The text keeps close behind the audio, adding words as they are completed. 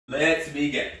Let's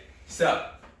begin. So,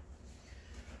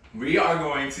 we are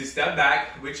going to step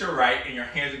back with your right and your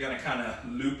hands are going to kind of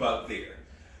loop up there.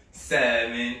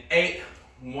 7, 8,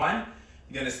 1.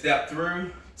 You're going to step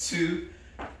through, 2,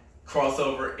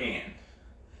 crossover in.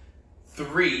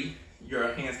 3,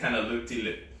 your hands kind of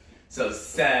loop-de-loop. So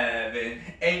 7,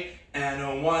 8, and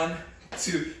a 1,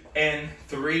 2, and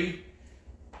 3,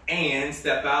 and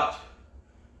step out.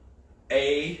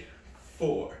 A,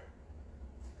 4,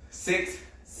 6,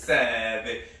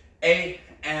 7, 8,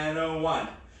 and a 1,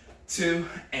 2,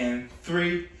 and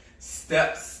 3,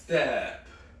 step, step.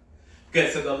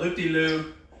 Good, so the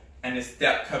loop-de-loop and the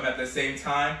step come at the same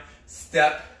time.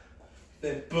 Step,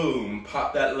 then boom,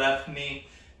 pop that left knee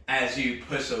as you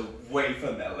push away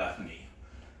from that left knee.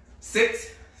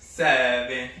 6,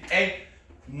 7, 8,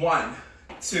 1,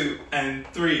 2, and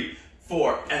 3,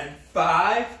 4, and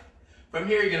 5. From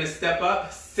here, you're gonna step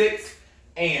up, 6,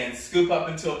 and scoop up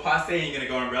into a passe, and you're gonna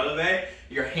go in releve.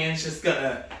 Your hand's just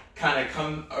gonna kind of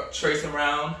come, trace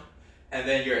around, and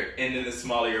then you're into the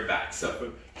small of your back. So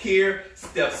from here,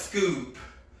 step, scoop,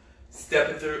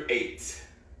 stepping through 8.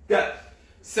 Good.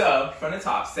 So from the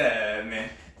top, 7,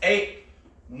 8,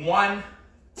 1,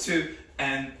 2,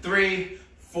 and 3,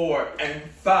 4, and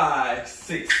 5,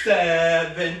 6,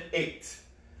 7, 8.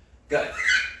 Good.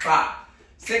 5,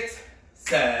 6,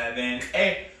 7,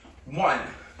 8, 1,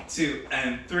 2,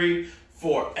 and 3,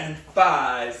 4, and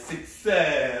 5, 6,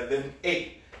 7,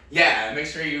 8. Yeah, make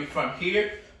sure you from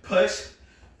here, push,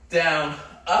 down,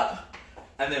 up,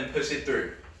 and then push it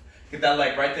through. Get that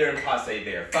leg right there in passe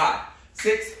there. 5,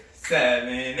 6,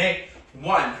 7, 8,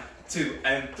 1, 2,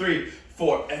 and 3,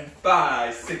 4, and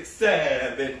 5, 6,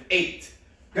 7, 8.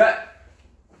 Good.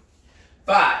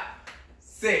 5,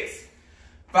 6,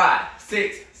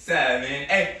 7,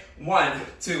 8, 1,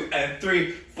 2, and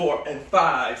 3, 4, and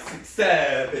 5, 6,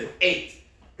 7, 8.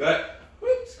 Good.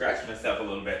 Whoop, scratch myself a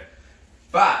little bit.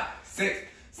 5, 6,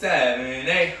 7,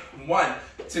 8, 1,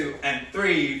 2, and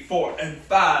 3, 4, and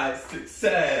 5, 6,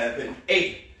 7,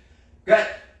 8. Good.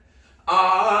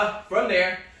 From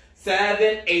there,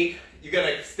 7, 8, you're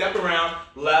gonna step around,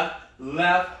 left,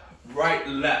 left, right,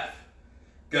 left.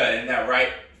 Good, and that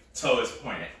right toe is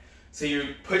pointed. So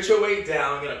you put your weight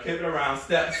down, you're gonna pivot around,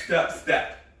 step, step,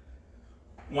 step.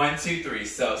 1, 2, 3.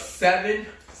 So 7,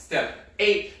 step,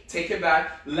 8, take it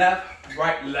back, left,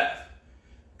 right, left.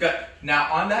 Good.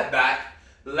 Now on that back,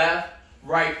 left,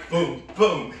 right, boom,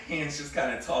 boom. Hands just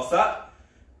kind of toss up.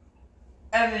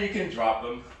 And then you can drop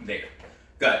them there.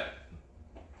 Good.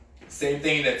 Same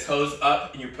thing, the toes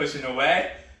up and you're pushing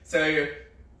away. So you're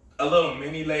a little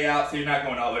mini layout, so you're not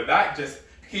going all the way back. Just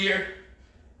here,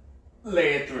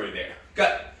 lay it through there.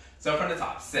 Good. So from the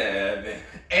top, 7,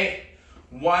 8,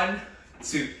 1,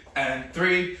 2, and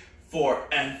 3, 4,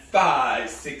 and 5,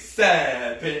 6,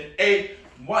 7, 8,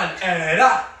 1, and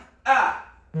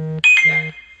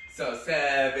Yeah. So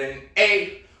 7,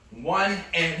 8, 1,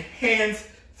 and hands,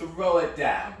 throw it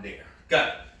down there.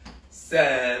 Good.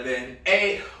 7,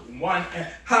 8, 1, and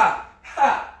ha.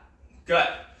 Good.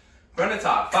 From the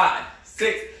top, 5,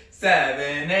 6,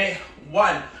 7, 8,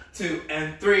 1, 2,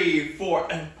 and 3, 4,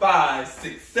 and 5,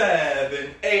 6,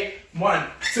 7, 8, 1,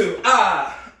 2,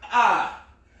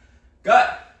 Good.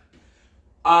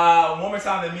 One more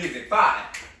time the music. 5,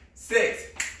 6,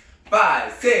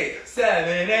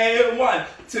 7, 8, 1,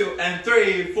 2, and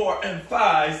 3, 4, and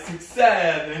 5, 6,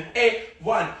 7, 8,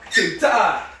 1, 2,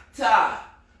 ta.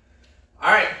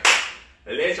 All right,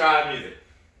 let's try music.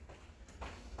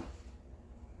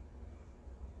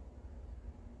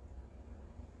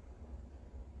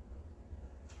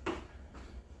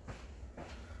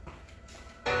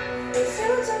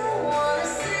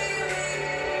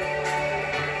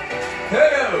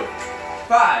 Go!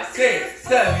 5, 6,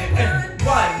 7, 8,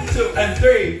 1, 2, and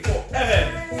 3, 4,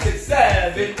 and 6,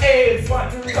 7, 8,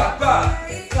 1, 2, 5.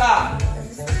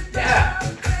 Yeah!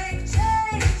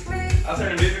 I'll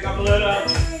turn the music up a little.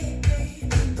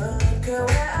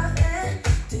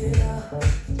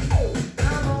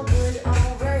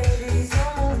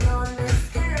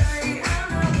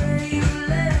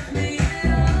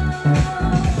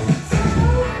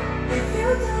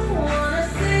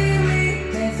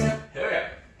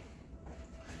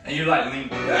 And you like lean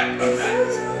back from that.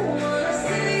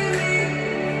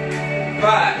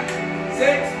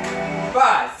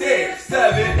 5, 6,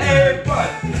 7, 8, 1.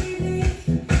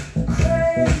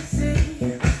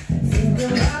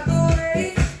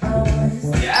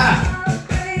 Yeah.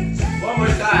 One more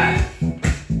time.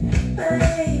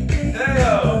 There we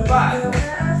go. 5,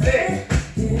 6,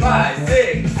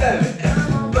 7, 8,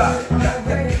 5.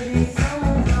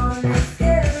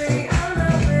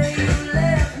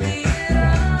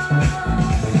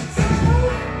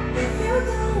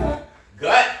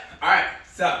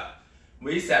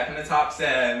 Reset from the top.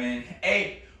 7,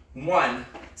 8. 1,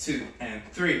 2, and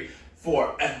 3,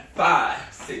 4, and 5,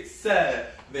 6,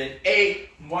 7, 8.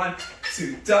 1,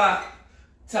 2, ta,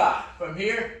 ta. From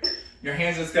here, your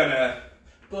hands just gonna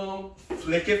boom,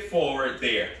 flick it forward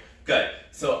there. Good.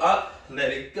 So up,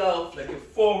 let it go, flick it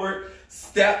forward,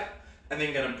 step, and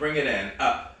then you're gonna bring it in.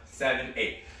 Up, 7,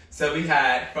 8. So we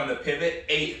had from the pivot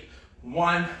 8,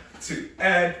 1, 2,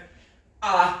 and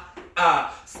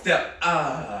step,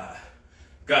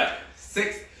 Good.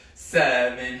 6,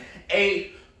 7,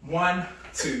 8, 1,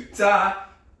 2, ta,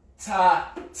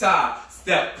 ta, ta.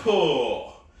 Step,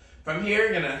 pull. From here,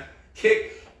 you're gonna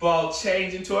kick, ball,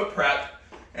 change into a prep.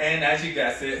 And as you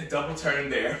guessed it, double turn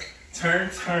there. Turn,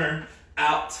 turn,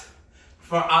 out.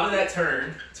 From out of that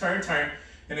turn, turn,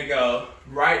 gonna go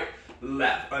right,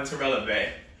 left, onto releve.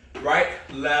 Right,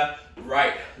 left,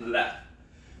 right, left.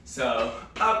 So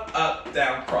up,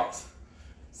 down, cross.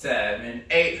 7,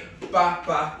 8, ba,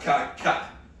 ba, ka, ka.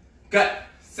 Good.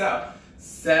 So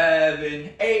 7,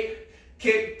 8,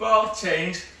 kick, ball,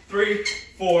 change. 3,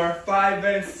 4, 5,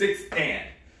 and 6, and.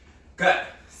 Good.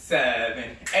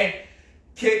 7, 8,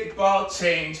 kick, ball,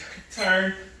 change.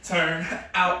 Turn, turn,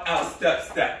 out, step,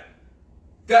 step.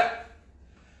 Good.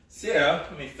 So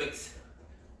let me fix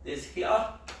this here.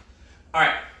 All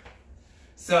right.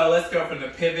 So let's go from the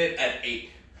pivot at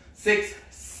 8. 6,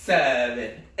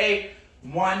 7, 8.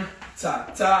 1, ta,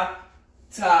 ta,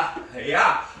 ta,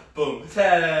 yeah. Boom.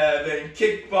 7,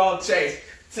 kick, ball, chase.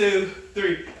 2,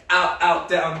 3, out,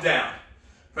 down, down.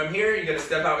 From here, you're gonna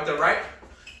step out with the right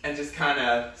and just kind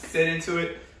of sit into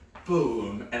it.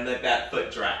 Boom, and let that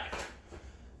foot drag.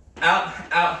 Out,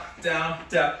 down,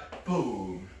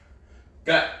 boom.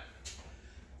 Good.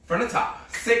 From the top.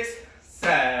 6,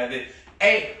 7,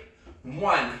 8.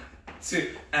 1,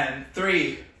 2, and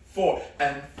 3, 4,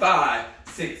 and 5,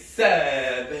 6,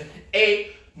 7,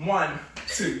 8. 1,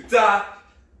 2, da,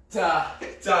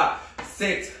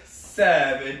 6,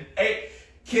 7, 8.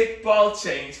 Kick, ball,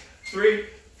 change. 3,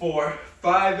 4,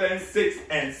 5, and 6,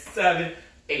 and 7,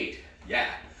 8.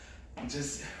 Yeah.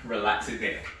 Just relax it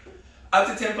there. Up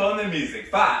to tempo in the music.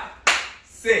 5,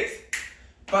 6,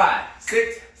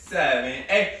 7,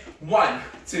 8. 1,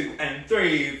 2, and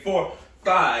 3, 4,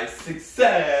 5, 6,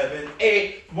 7,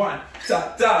 8. 1,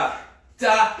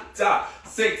 da,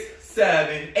 6,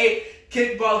 7, 8.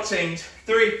 Kick, ball, change.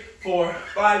 3, 4,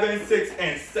 5, and 6,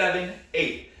 and 7,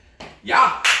 8.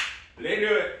 Yeah, let's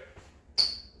do it.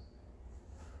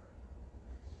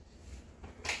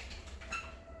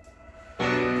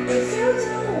 If you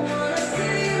don't wanna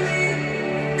see me.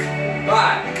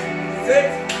 5,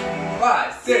 6,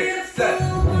 5, 6,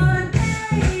 7.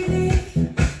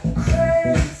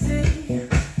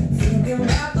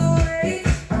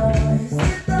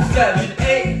 7,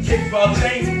 8, kick, ball,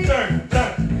 change, turn,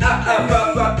 up.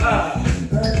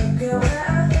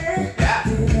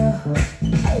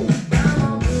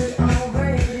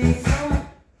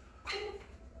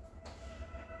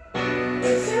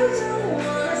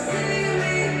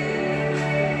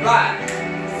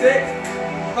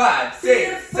 Five,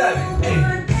 six, 7, 8.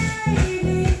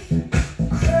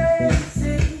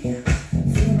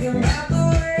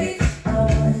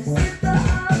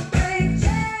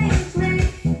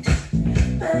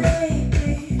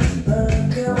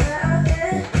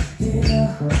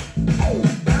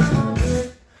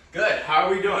 Good. How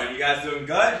are we doing? You guys doing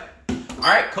good? All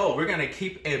right, cool. We're gonna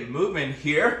keep it moving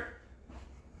here.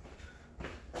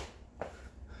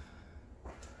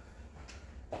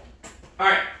 All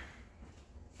right.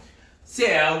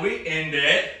 So we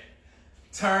ended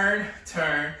turn,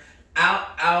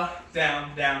 out,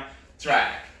 down,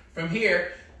 drag. From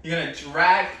here, you're gonna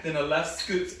drag, then the left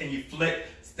scoops, and you flick,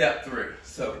 step through.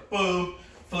 So boom,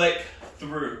 flick,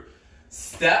 through,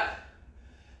 step.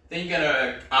 Then you're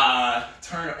gonna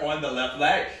turn on the left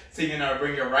leg. So you're gonna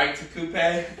bring your right to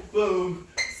coupe, boom,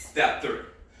 step through.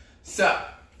 So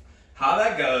how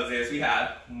that goes is we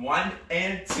have 1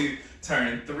 and 2,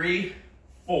 turn 3,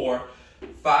 4,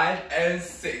 5, and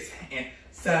 6, and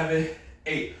 7,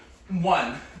 8.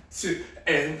 1, 2,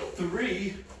 and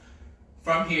 3.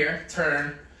 From here,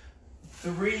 turn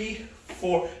 3,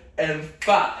 4, and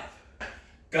 5.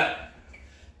 Good.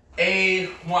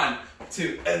 1,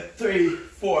 2, and 3,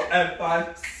 4, and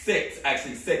 5, 6.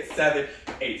 Actually, 6, 7,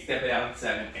 8. Step it down,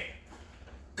 7, 8.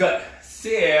 Good.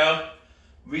 So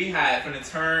we had from the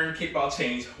turn, kickball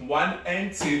change 1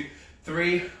 and 2,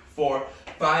 3, 4,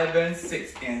 5, and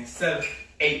 6, and 7,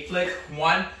 8. Flick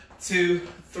 1, 2,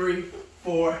 3,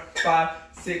 4, 5,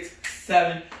 6,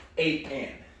 7, 8,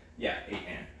 and. Yeah, 8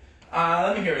 and.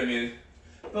 Let me hear the music.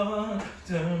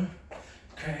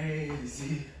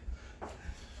 Crazy.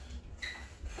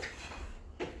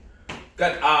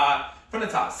 Good. From the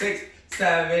top. 6,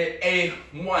 7, 8.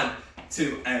 1,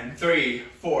 2, and 3,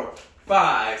 4,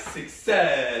 5, 6,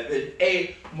 7,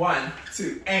 8. 1,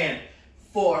 2, and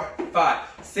 4, 5,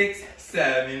 6,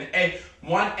 7, 8.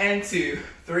 1 and 2,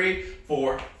 3,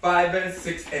 4, 5 and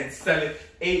 6 and 7,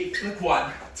 8. Flick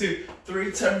 1, 2,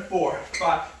 3, turn 4,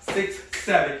 5, 6,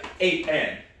 7, 8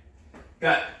 and.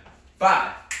 Good.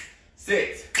 5,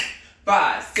 6,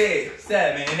 5, 6,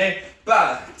 7, 8.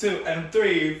 5, 2 and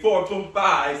 3, 4,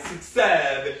 5, 6,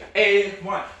 7, 8.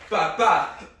 1, 5,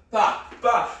 5, 5,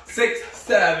 5, 6,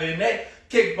 7, 8.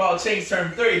 Kickball change, turn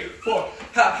 3, 4. Ha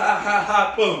ha ha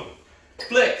ha, boom.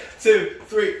 Flick, 2,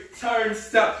 3, turn,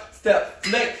 step, step,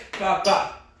 flick, 5,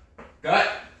 5. Good.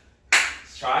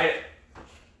 Let's try it.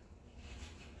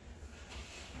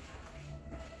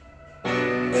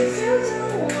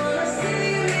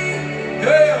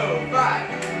 Go,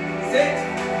 5,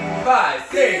 6, 5,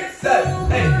 6,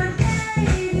 7, 8.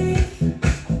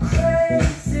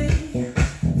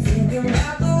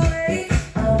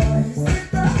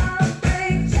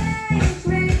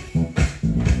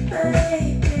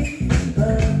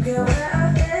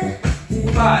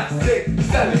 Five, 6,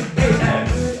 7, 8, and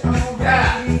yeah.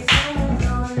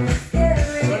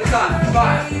 What is that?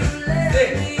 5,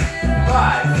 6,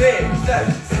 5, 6,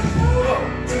 7,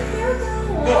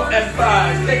 4 and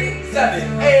 5, 6, 7,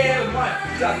 8, and 1.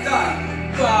 Da da,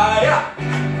 fire.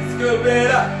 Scoop it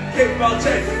up, kickball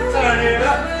change, turn it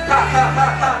up. Ha ha ha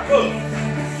ha, boom.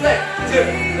 6, 2,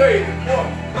 3, 4,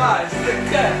 5, 6,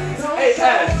 7, 8,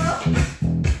 and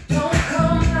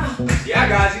yeah,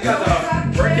 guys, you guys are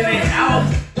working it out.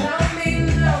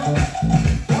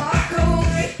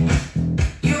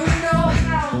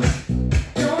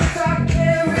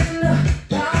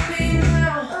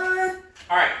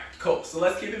 All right, cool. So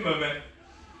let's keep it moving.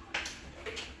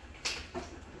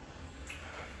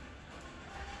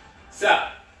 So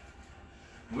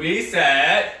we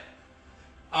said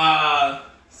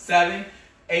 7,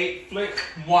 8, flick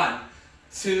 1,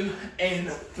 2,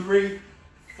 and 3,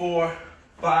 4,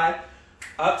 5,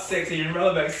 up 6, and you're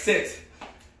rolling back 6,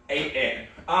 8, and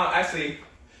actually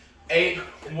 8,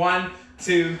 1,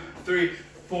 2, 3,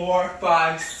 4,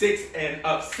 5, 6, and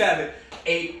up 7,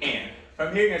 8, and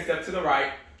from here you're gonna step to the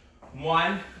right,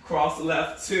 1, cross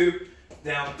left, 2,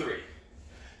 down 3.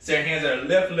 So your hands are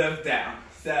lift, lift, down.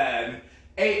 7,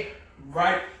 8,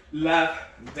 right,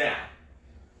 left, down.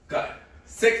 Good.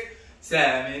 6,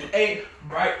 7, 8,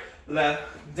 right, left,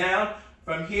 down.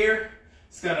 From here,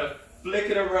 it's gonna flick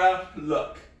it around,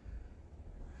 look.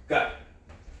 Good.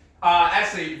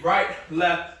 Actually, right,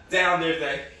 left, down, there's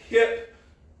a hip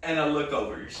and a look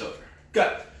over your shoulder.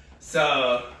 Good.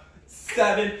 So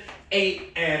 7,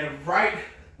 8, and right,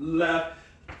 left,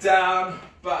 down,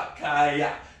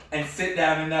 bakaya. And sit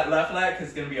down in that left leg because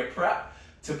it's going to be a prep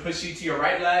to push you to your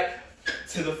right leg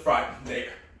to the front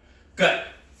there. Good.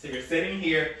 So you're sitting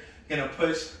here, going to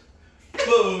push,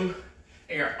 boom,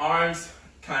 and your arms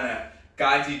kind of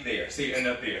guide you there. So you end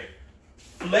up there.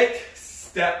 Flick,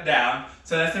 step down.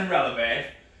 So that's in releve.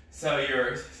 So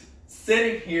you're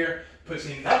sitting here,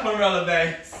 pushing up on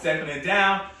releve, stepping it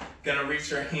down, gonna reach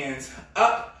your hands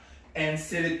up and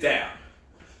sit it down.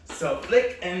 So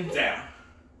flick and down.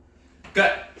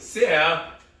 Good. So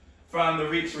from the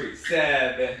reach,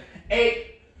 7,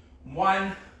 8,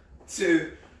 1,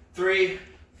 2, 3,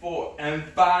 4, and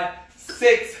 5,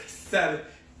 6, 7,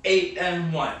 8,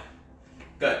 and 1.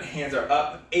 Good. Hands are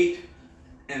up, 8,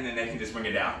 and then they can just bring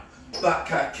it down.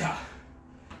 Ba-ka-ka.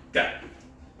 Good.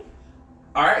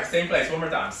 All right, same place, one more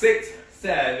time. 6,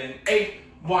 7, 8,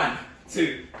 1,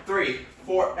 2, 3,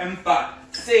 4, and 5,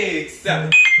 6,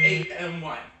 7, 8, and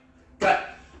 1. Good.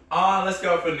 Let's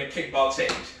go for the kickball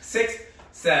change. 6,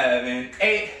 7,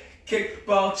 8,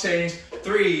 kickball change.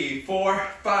 3, 4,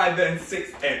 5, and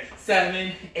 6, and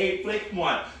 7, 8, flick.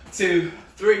 1, 2,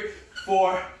 3,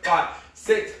 4, 5,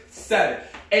 6, 7,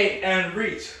 8, and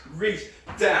reach, reach,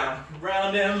 down,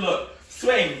 round and look.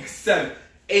 Swing, 7,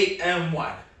 8, and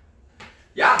 1.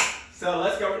 Yeah, so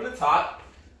let's go from the top.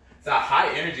 It's a high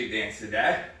energy dance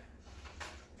today.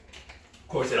 Of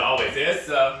course it always is,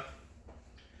 so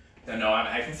don't know I'm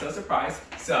acting so surprised.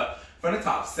 So from the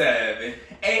top, 7,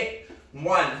 8,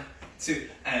 1, 2,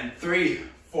 and 3,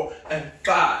 4, and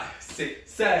 5,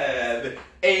 6, 7,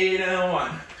 8, and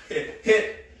 1. Hit,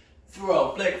 hit,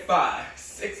 throw, flick, 5,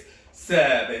 6,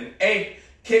 7, 8,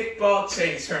 kickball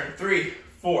change, turn 3,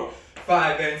 4,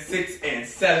 5, and 6, and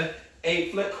 7,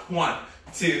 8, flick, 1,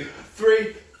 2,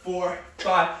 3, 4,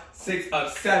 5, 6, up,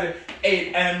 7,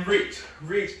 8, and reach,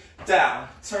 reach, down,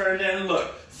 turn and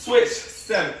look, switch,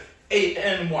 7, 8,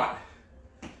 and 1.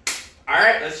 All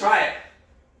right, let's try it.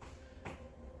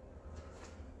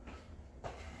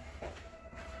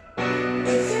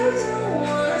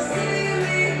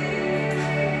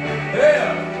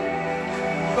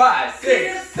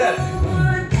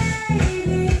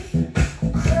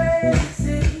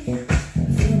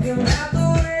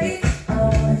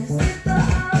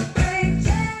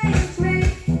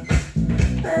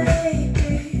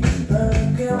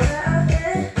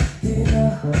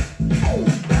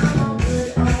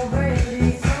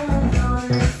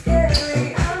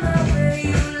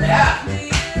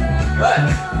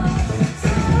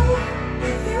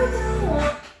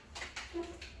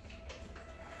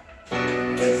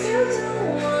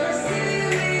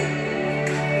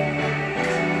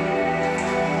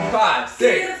 5,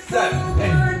 6, 7,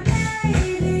 8.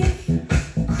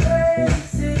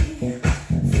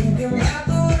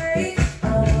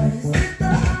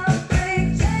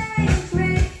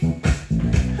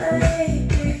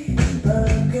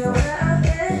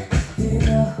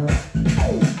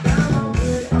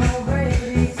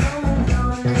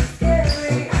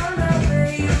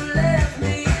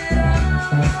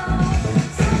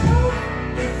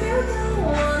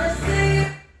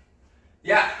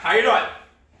 Yeah, how you doing?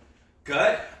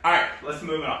 Good? Alright, let's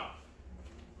move on.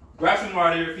 Grab some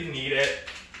water if you need it.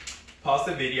 Pause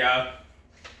the video.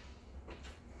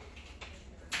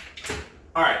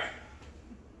 Alright.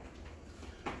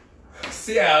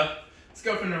 So, let's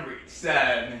go from the reach.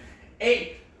 7,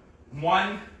 8,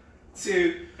 1,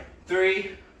 2,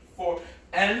 3, 4,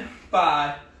 and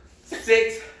 5,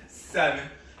 6, 7,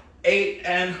 8,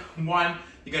 and 1.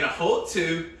 You're gonna hold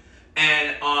 2,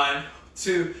 and on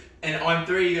 2, and on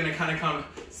 3, you're gonna kind of come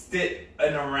sit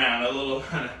and around, a little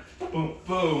kind of boom,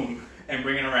 boom, and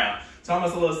bring it around. So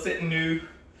almost a little sit and do,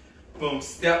 boom,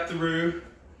 step through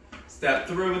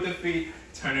with the feet,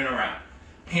 turn it around.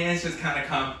 Hands just kind of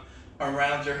come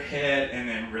around your head and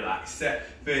then relax. 7,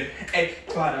 8,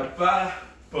 ba, ba,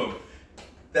 boom.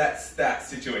 That's that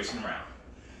situation around.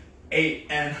 8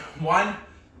 and 1,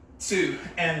 2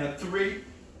 and 3,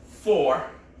 4.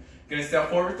 Gonna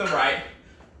step forward with the right.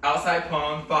 Outside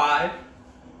palm, 5,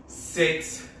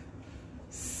 6,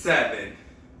 7.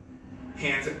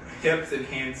 Hands, hips and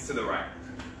hands to the right.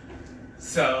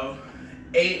 So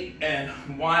 8 and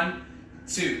 1,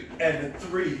 2 and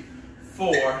 3,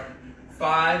 4,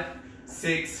 5,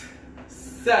 6,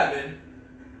 7,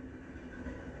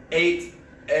 8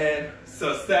 and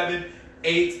so 7,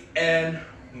 8 and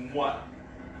 1.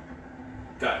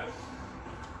 Good.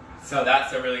 So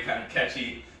that's a really kind of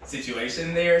catchy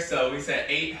situation there. So we said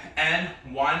 8 and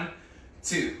 1,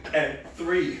 2 and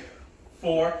 3,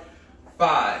 4,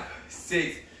 5,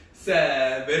 6,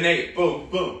 7, 8. Boom,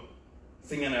 boom.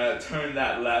 So you're gonna turn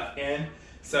that left in.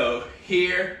 So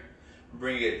here,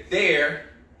 bring it there.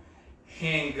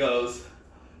 Hand goes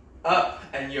up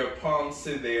and your palms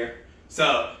to there.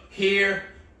 So here,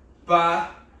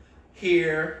 ba,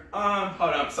 here.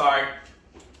 Hold on, sorry.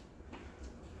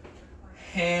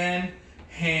 Hand,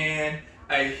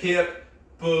 a hip,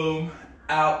 boom,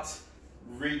 out,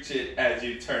 reach it as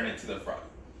you turn it to the front.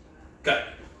 Good.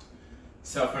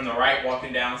 So from the right,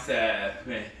 walking down,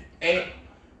 7, 8,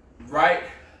 right,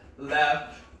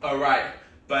 left, or right,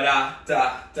 ba da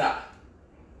da.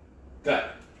 Good.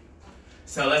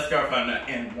 So let's go from the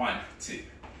end 1, 2.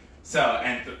 So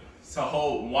so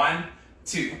hold 1,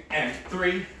 2, and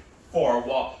 3, 4.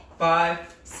 Walk 5,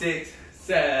 6,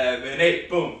 7, 8.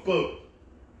 Boom, boom.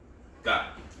 Good.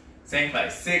 Same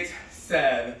place. 6,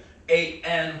 7, 8,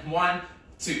 and 1,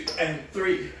 2, and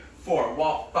 3, 4.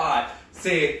 Walk 5,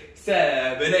 6,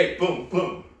 7, 8. Boom,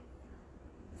 boom.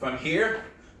 From here,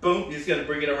 boom. You're just gonna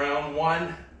bring it around.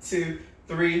 1, 2,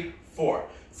 3, 4.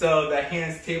 So the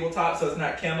hands tabletop, so it's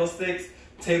not candlesticks.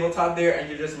 Tabletop there, and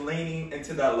you're just leaning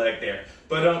into that leg there.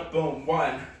 Boom, boom.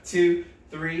 1, 2,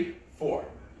 3, 4.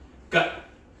 Good.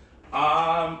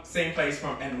 Same place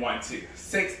from and 1, 2,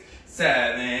 6,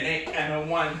 7, 8, and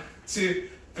 1, 2,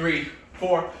 3,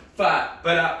 4, 5.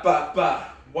 Ba ba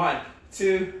ba. 1,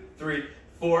 2, 3,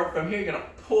 4. From here, you're gonna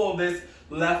pull this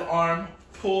left arm,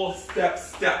 pull, step,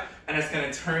 step, and it's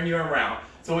gonna turn you around.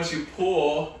 So once you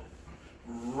pull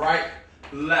right,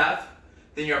 left,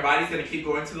 then your body's gonna keep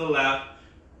going to the left,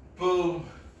 boom,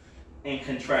 and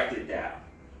contract it down.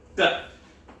 Good.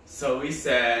 So we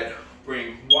said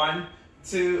bring 1,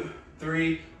 2,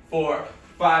 3, 4,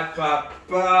 5, ba,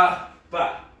 ba,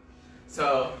 ba.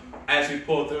 So as we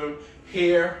pull through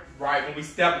here, right, when we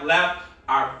step left,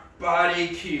 our body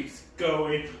keeps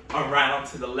going around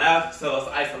to the left. So it's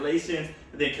isolations,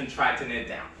 and then contracting it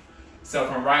down. So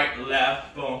from right,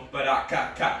 left, boom, ba da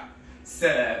ka ka.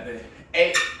 7,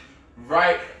 8,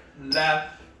 right,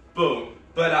 left, boom,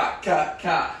 ba da ka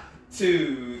ka.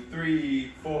 2,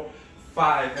 3, 4,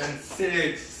 5, and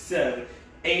 6, 7,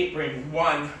 8. Bring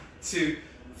 1, 2,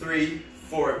 3,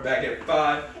 4. Back at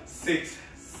 5, 6,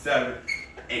 7,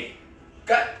 8.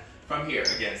 Good. From here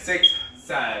again. 6,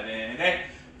 7, 8.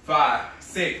 5,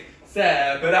 6,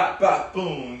 7, ba ba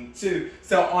boom. 2.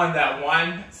 So on that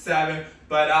 1, 7,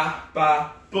 ba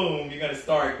ba boom. You're gonna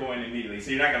start going immediately.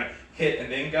 So you're not gonna hit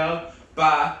and then go.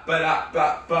 Ba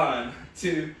ba 1,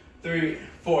 2, 3,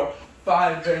 4,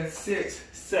 5, and 6,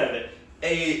 7,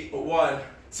 8. 1,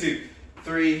 2,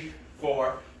 3,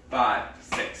 4, 5,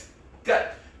 6. Good.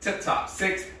 Tip top.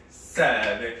 6,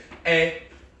 7, 8.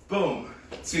 Boom.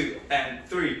 2 and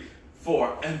 3,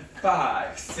 4 and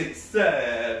 5, 6,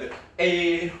 7,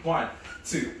 8. 1,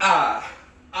 2, ah,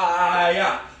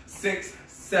 6,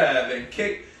 7,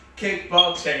 kick,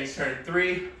 ball change, turn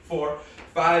 3, 4,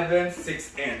 5 and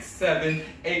 6 and 7,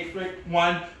 8, flick,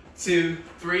 1, 2,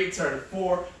 3, turn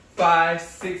 4, 5,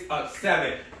 6, up,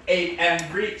 7, 8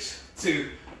 and reach, 2,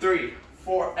 3,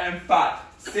 4 and 5,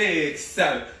 6,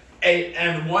 7, 8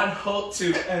 and 1, hold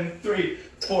 2 and 3,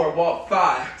 4, walk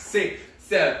 5, 6,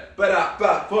 7, but up,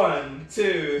 1,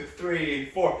 2, 3,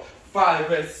 4,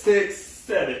 5 and 6,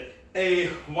 7, 8,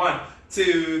 1,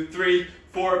 2, 3,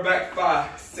 4, back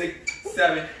 5, 6,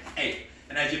 7, 8.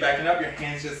 And as you're backing up, your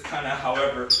hands just kind of,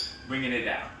 however, bringing it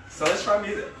down. So let's try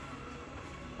music.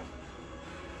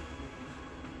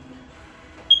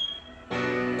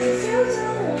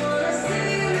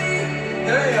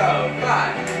 There we go.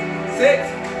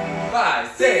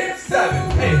 5, 6,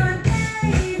 7, 8.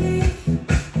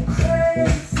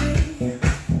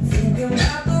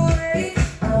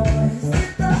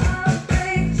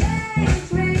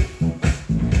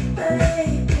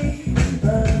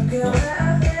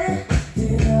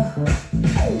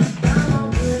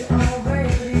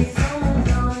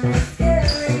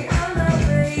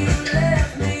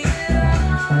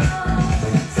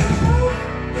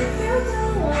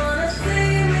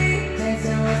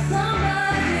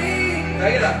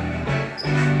 Back it up.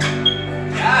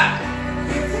 Yeah.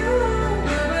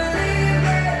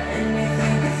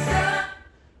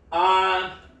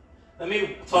 Let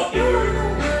me talk you through.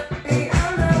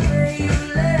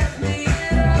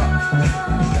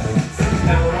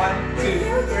 And 1, 2,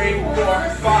 3, 4,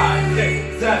 5,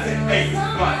 6, 7, 8,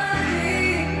 1.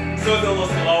 So it's a little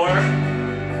slower.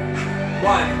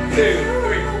 1, 2,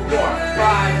 3, 4,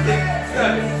 5, 6,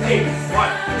 7, 8,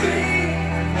 1, 2,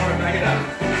 4. Back it up.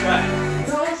 Right.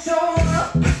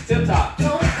 Tip top.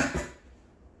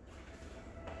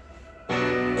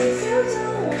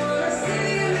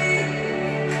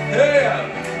 Yeah.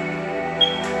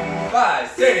 5,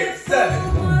 6,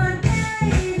 7.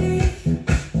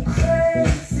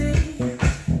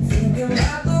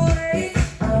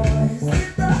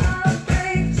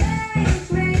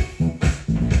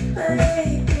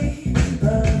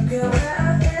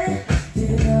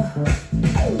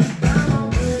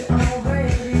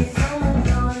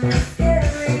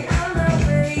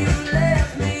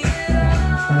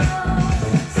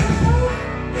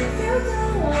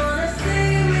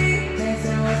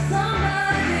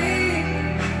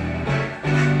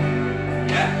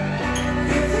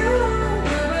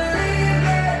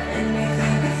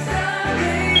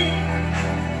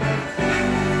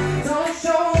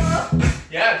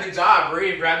 Yeah, good job.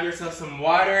 Breathe. Grab yourself some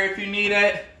water if you need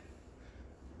it.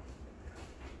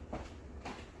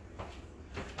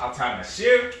 I'll tie my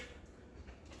shoe.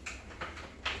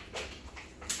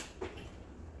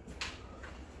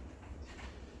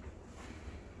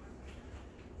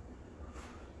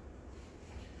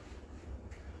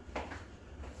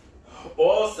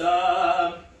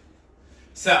 Awesome.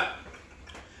 So,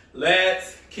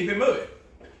 let's keep it moving.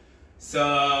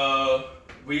 So,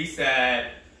 we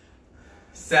said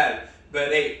 7,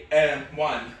 but 8 and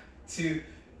 1, 2,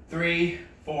 3,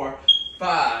 4,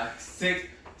 5, 6,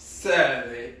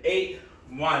 7, 8,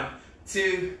 1,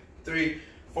 2, 3,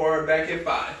 4, back at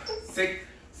 5, 6,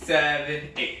 7,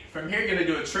 8. From here, you're gonna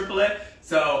do a triplet.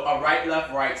 So a right,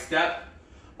 left, step,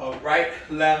 a right,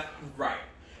 left, right.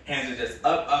 Hands are just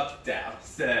up, down.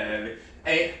 7,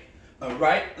 8, a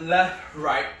right, left,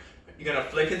 right. You're gonna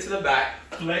flick into the back,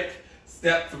 flick,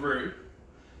 step through,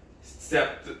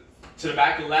 step to the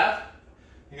back left.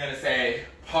 You're gonna say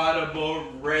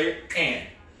potable right and.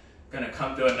 Gonna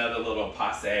come through another little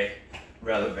passe,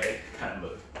 releve kind of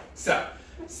move. So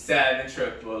 7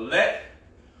 triplet,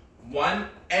 1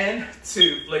 and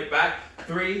 2, flick back,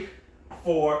 3,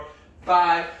 4,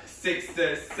 5, 6,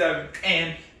 7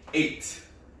 and 8.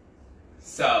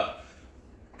 So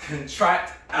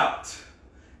contract out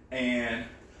and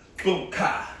boom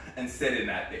ka and sit in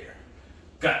that there.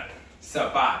 Good. So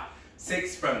 5,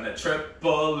 6 from the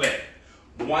triplet,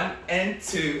 1 and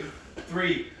 2,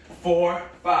 3, 4,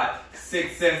 5,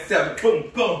 6, and 7. Boom,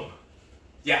 boom.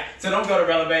 Yeah, so don't go to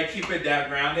releve. Keep it down,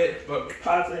 grounded, but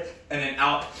pause it, and then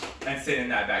out and sit in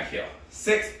that back heel.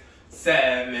 6,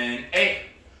 7, 8.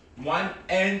 1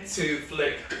 and 2,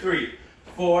 flick. 3,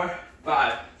 4,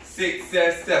 5, 6,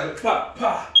 and 7. Pop,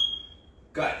 pop.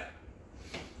 Good.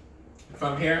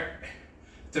 From here,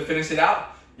 to finish it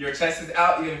out, your chest is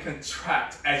out. You're going to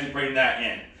contract as you bring that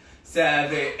in.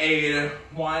 7, 8,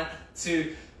 1,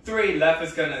 2, 3. Left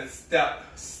is gonna step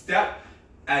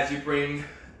as you bring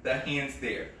the hands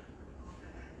there.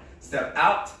 Step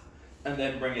out and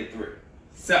then bring it through.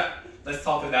 So let's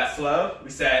talk through that slow.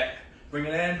 We said bring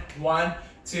it in. 1,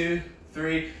 2,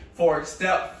 3, 4.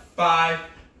 Step 5,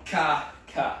 ka,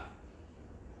 ka.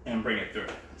 And bring it through.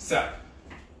 So,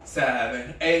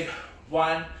 7, 8,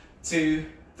 1, 2,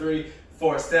 3,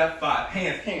 4, step 5.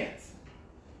 Hands, hands.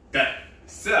 Good.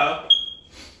 So,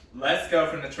 let's go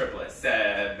from the triplet.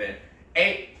 7,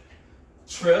 8,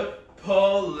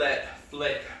 triplet,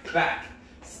 flick back.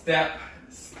 Step,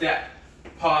 step,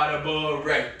 potable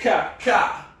ray, ka,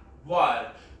 ka. 1,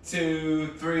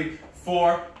 2, 3,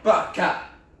 4, ba, ka.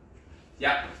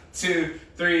 Yep, 2,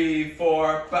 3,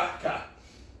 4, ba, ka.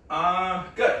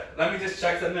 Good. Let me just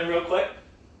check something real quick.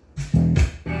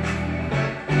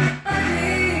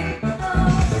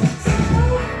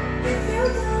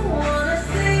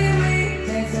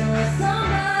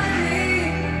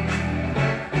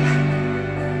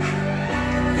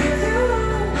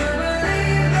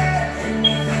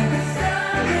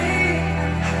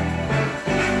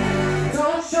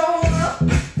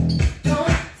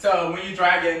 So when you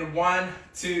drag in 1,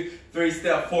 2, 3,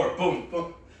 step 4, boom,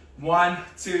 boom. 1,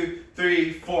 2,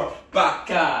 3, 4,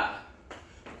 baka.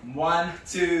 1,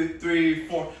 2, 3,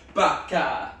 4,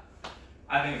 baka.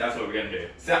 I think that's what we're gonna do.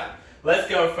 So let's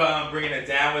go from bringing it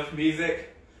down with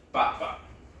music, bop, bop.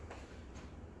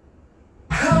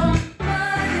 And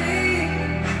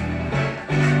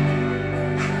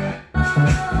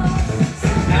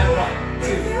 1,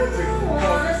 2, 3,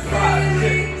 4, 5,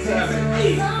 6, 7,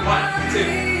 8. 1,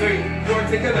 2, 3, 4,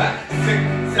 take it back.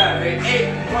 6, 7,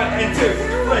 8, 1 and 2,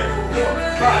 3,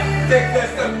 4, 5, 6,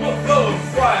 let's go, boom, boom.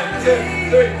 1, 2,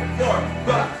 3, 4,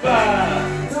 ba, ba.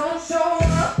 Don't show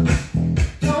up,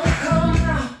 don't come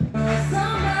out,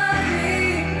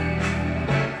 somebody.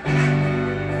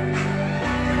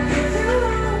 If you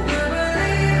don't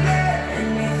believe it,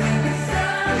 anything can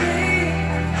stop me.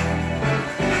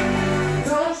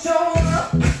 Don't show up,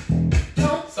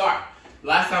 don't. Sorry,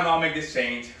 last time I'll make this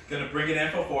change. Gonna bring it in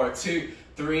for 4, 2,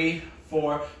 3,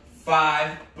 4,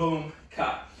 5, boom,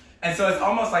 cut. And so it's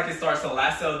almost like it starts to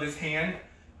lasso this hand,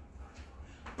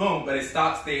 boom, but it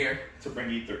stops there to bring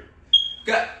you through.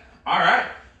 Good. All right.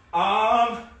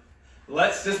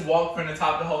 Let's just walk from the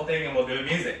top of the whole thing and we'll do the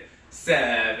music.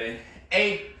 7,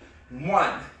 8,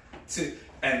 1, 2,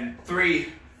 and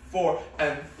 3, 4,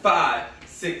 and 5,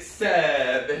 6,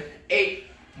 7, 8,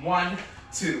 1,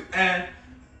 2, and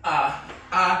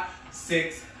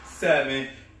 6, 7,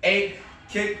 8,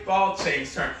 kickball,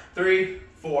 change, turn, 3,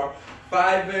 4,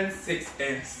 5, and 6,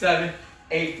 and 7,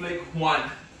 8, flick,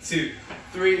 1, 2,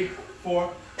 3,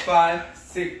 4, 5,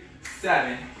 6,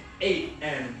 7, 8,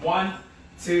 and 1,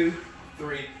 2,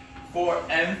 3, 4,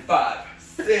 and 5,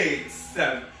 6,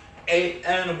 7, 8,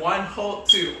 and 1, hold,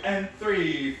 2, and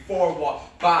 3, 4,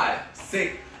 walk, 5,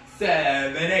 6,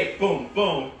 7, 8, boom,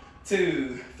 boom,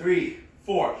 2, 3,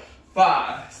 4,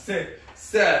 5, 6,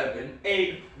 7,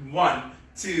 8, 1,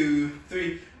 2,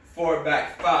 3, 4,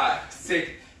 back, 5,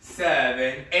 6,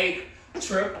 7, 8,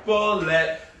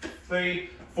 triplet, 3,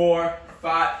 4,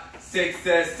 5, 6,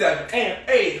 7, and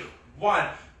 8, 1,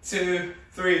 2,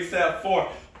 3, 4,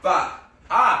 5,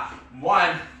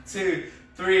 1, 2,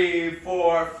 3,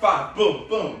 4, 5, boom,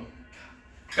 boom.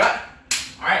 Cut.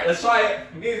 All right, let's try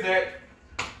it. Music.